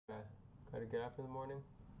Gotta get up in the morning.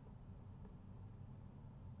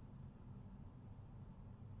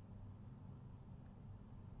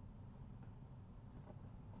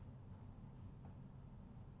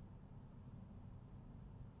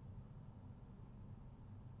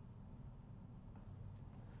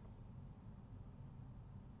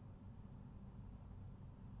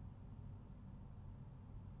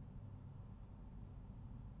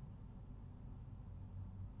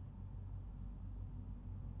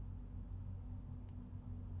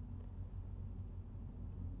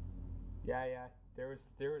 Yeah. There was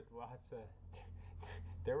lots of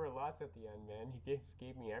there were lots at the end, man. You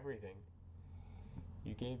gave me everything.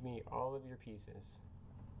 You gave me all of your pieces.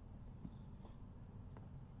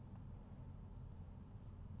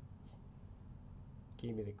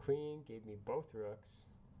 Gave me the queen, gave me both rooks.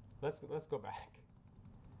 Let's go back.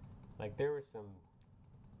 Like there were some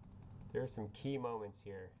key moments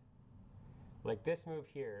here. Like this move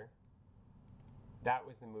here, that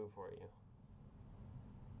was the move for you.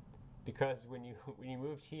 Because when you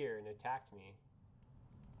moved here and attacked me,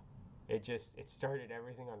 it started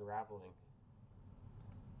everything unraveling.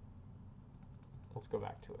 Let's go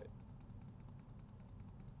back to it.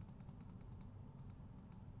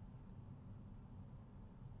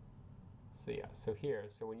 So yeah,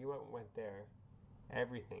 so when you went there,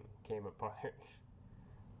 everything came apart.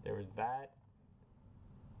 There was that,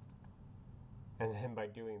 and then by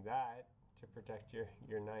doing that to protect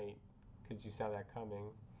your knight, because you saw that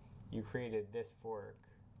coming, you created this fork.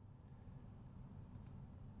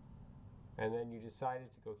 And then you decided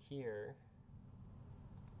to go here,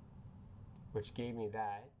 which gave me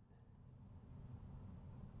that.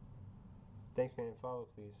 Thanks, man. Follow,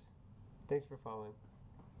 please. Thanks for following.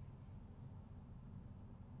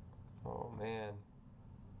 Oh, man.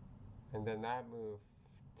 And then that move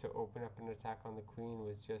to open up an attack on the queen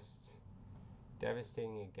was just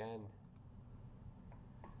devastating again.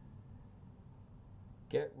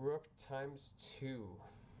 Get rook ×2.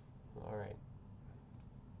 Alright.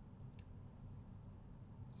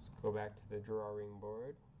 Let's go back to the drawing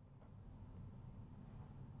board.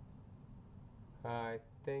 I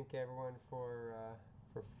thank everyone for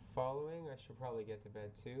following. I should probably get to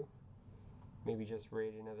bed too. Maybe just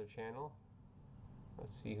raid another channel.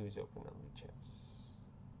 Let's see who's open on the chess.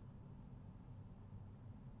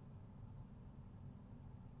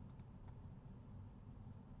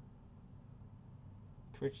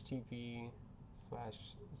 Twitch TV /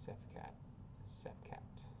 Zefcat.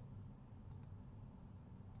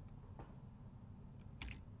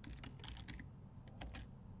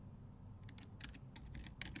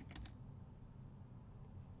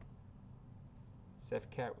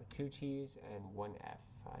 Zefcat with 2 T's and 1 F.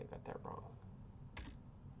 I got that wrong.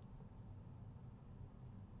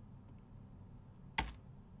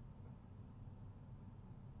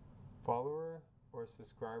 Follower or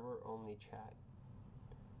subscriber only chat.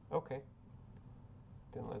 Okay.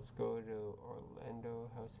 Then let's go to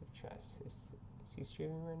Orlando House of Chess. Is he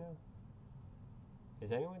streaming right now?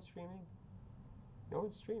 Is anyone streaming? No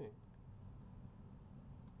one's streaming.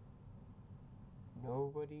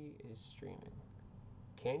 Nobody is streaming.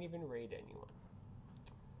 Can't even raid anyone.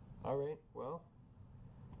 Alright, well.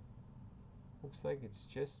 Looks like it's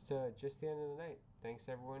just the end of the night. Thanks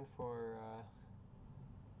everyone for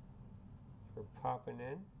popping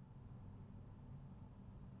in.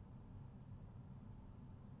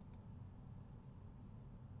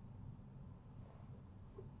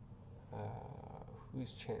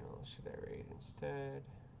 Whose channel should I raid instead?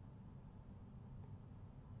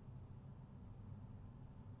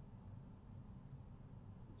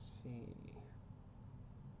 Let's see.